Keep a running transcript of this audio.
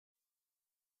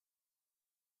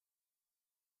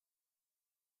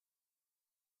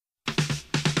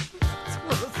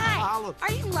Smiley.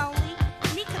 Are you lonely?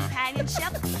 Need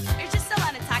companionship? Or just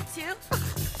someone to talk to?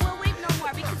 Well, wait no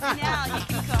more because now you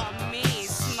can call me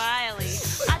Smiley.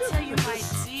 I'll tell you my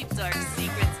deep, dark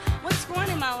secrets, what's going on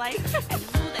in my life, and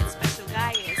who that special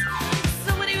guy is.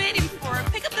 So what are you waiting for?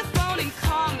 Pick up the phone and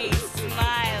call me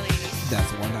Smiley.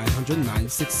 That's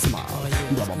 1-900-96-SMILE.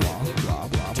 Blah, blah, blah, blah,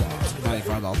 blah, blah.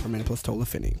 $95 per minute plus toll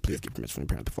if any. Please get permission from your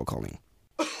parent before calling.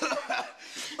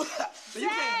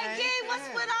 Thang, what's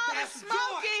with all the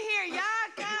smoke in here?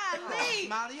 Y'all golly.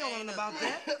 Smiley, you don't know about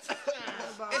that. It's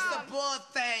the bud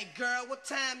thing, girl. What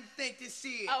time you think this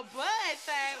is? A bud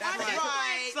thing. That's What's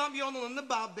right. it? Something you don't know nothing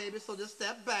about, baby, so just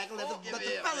step back and let the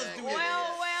fellas do it.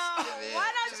 Well,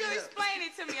 why don't you explain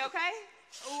it to me, okay?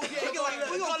 Ooh, yeah,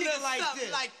 We're gonna get it like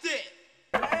this. Like this.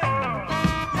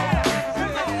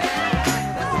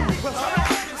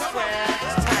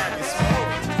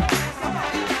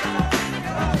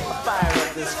 Fire up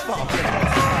this funk.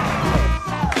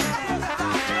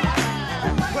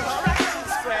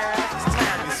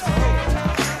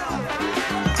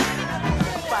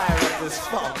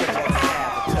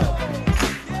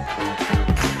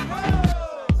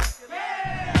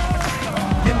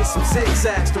 Give me some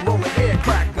zigzags to roll a hair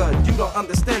cracker. You don't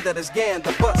understand that it's Gan,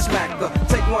 the butt smacker.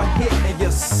 Take one hit and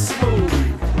you're smooth.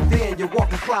 Then you're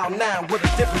walking cloud nine with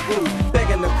a different groove.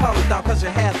 Begging to come down cause you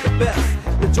had the best.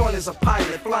 The joint is a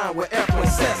pilot flying with Air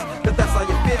Princess. Cause that's how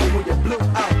you feel when you blew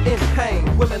out in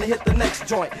pain. Willing to hit the next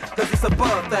joint, cause it's a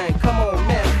bud thing. Come on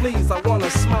man, please, I wanna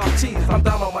smile cheese. I'm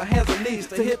down on my hands and knees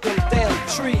to hit them damn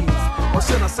trees. Or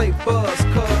should I say buzz,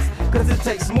 cause it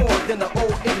takes more than the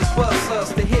old English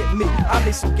buzzers to hit me. I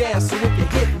need some gas so it can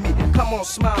hit me. Come on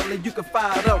Smiley, you can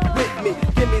fire it up with me.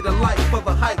 Give me the light for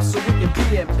the hype so we can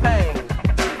be in pain.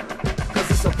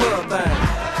 Cause it's a bud thing.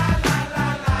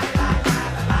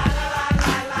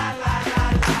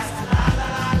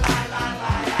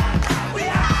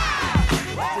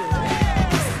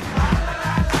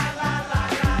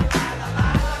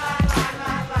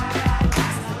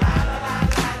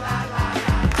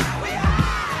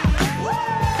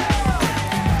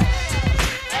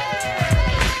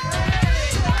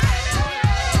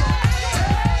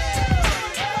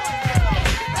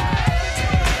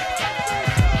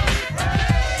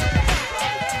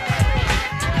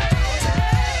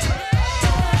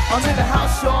 I'm in the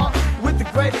house, y'all, with the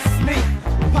greatest sneak.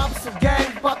 Poppin' some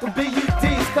gang, about the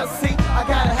BUDs. Cause see, I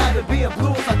gotta have it being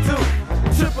blue as I do.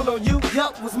 Triple on you,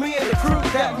 yup, was me and the crew.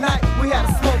 That night, we had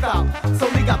a smoke out, so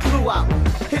we got blew out.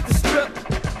 Hit the strip,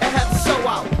 and had to show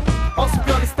out. On some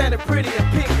girlie standing pretty and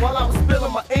pink. While I was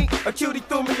spilling my ink, a cutie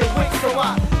threw me a wink. So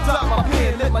I dropped my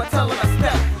pen, lit my tail and I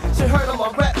stepped. She heard on my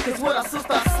rap, cause with her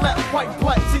sister I slept. Point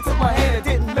blank, she took my hand and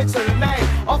didn't mention the name.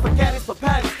 Off of Gaddies for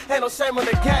patties, ain't no shame on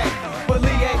the game. But Lee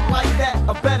ain't like that,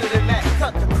 I'm better than that.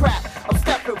 Cut the crap, I'm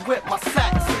stepping with my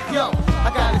sax. Yo,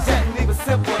 I got a jet and leave it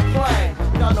simple and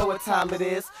plain. Y'all know what time it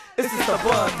is, it's just a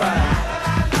bud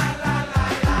thing.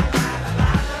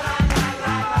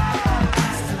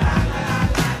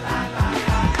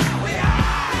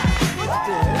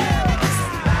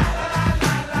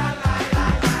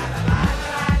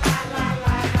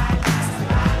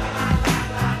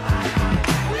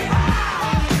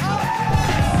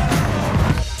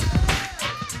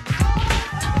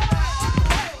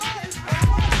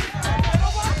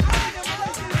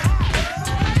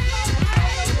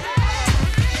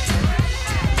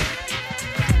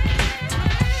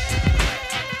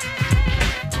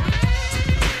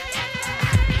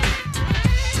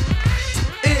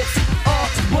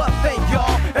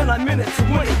 I'm in it to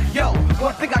win it, yo.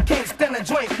 One thing I can't stand a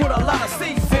joint with a lot of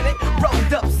seeds in it.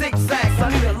 Rolled up zigzags, I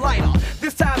need a lighter.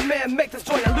 This time, man, make this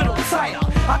joint a little tighter.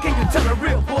 How can you tell a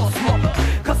real bull smoker?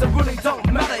 Cause it really don't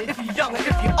matter if you're young or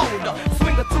if you're older.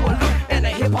 Swing it to a loop and a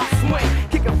hip-hop swing.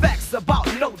 Kicking facts about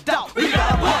no doubt. We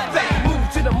got a one thing. Move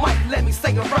to the mic, let me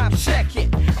say a rhyme, check it.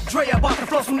 Dre about to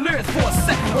throw some lyrics for a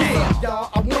second, yeah. What's up, y'all?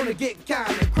 I wanna get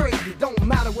kinda crazy. Don't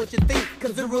matter what you think,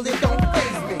 cause it really don't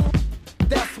faze me.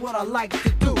 That's what I like to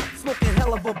do. Smoking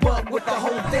hell of a bud with the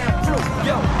whole damn crew.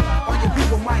 Yo, all you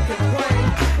people might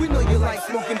complain. We know you like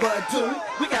smoking bud too.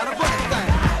 We got a bud thing.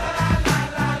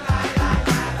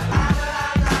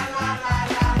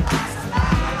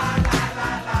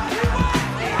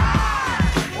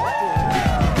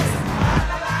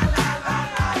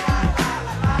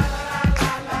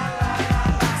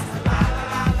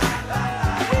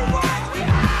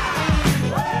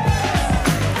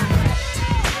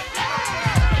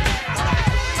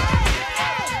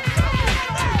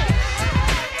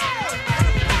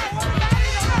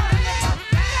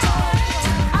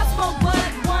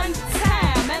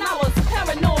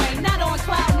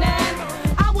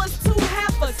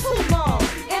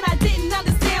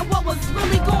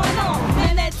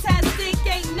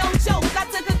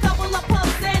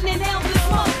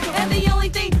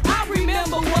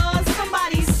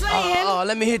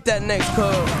 let me hit that next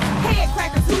cuz. Head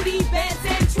crackers, hootie, beds,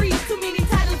 and trees. Too many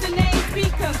titles and names be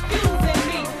confusing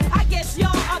me. I guess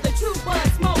y'all are the true bud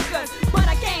smokers, but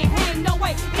I can't hang no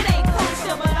way. It ain't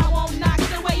kosher, but I won't knock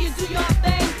the way you do your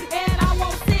thing, and I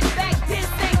won't sit back, diss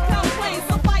and complain.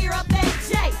 So fire up that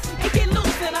J and get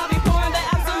loose, and I'll be pouring the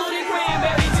absolute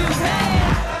cranberry juice. Hey.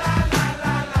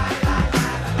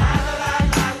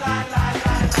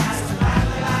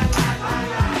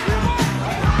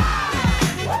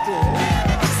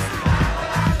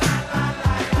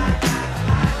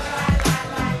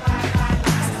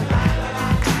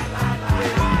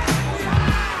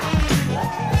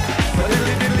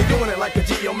 Like a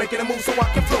G, I'm making a move so I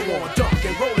can flow on, dunk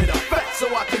and roll it up fast so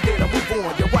I can get a move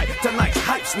on. You're right, tonight's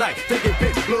hype's night. Taking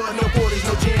big blood, no 40s,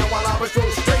 no jam while I was roll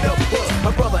straight up. My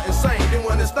brother insane,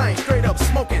 doing this thing, straight up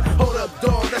smoking. Hold up,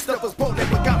 dog, that stuff was potent,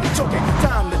 but got me choking.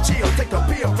 Time to chill, take a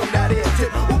pill from that air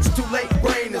tip. Oops, too late,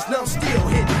 brain is numb, still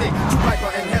hitting it. Two hyper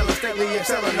inhaler, steadily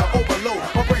exhaling the overload.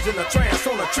 My brain's in a trance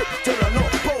on a trip to the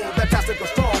North Pole. That plastic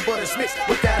was strong, but it's mixed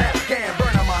with that Afghan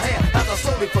burning my hand as I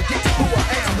slowly forget who I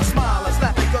am. The smile is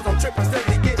laughing cause I'm tripping,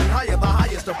 steadily getting higher, the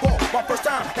highest of all. My first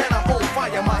time, and I'm on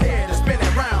fire, my head is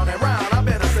spinning round and round. I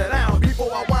better sit down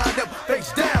before I wind up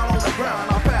face down on the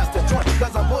ground. I passed the joint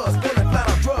cause I was feeling flat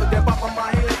on drugged and bopping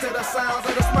my head to the sounds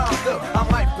of the smile still. I'm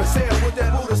like Brazil with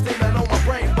that Buddha steaming on my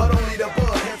brain, but only the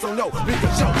bud, and so no,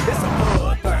 because yo, it's a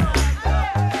bud.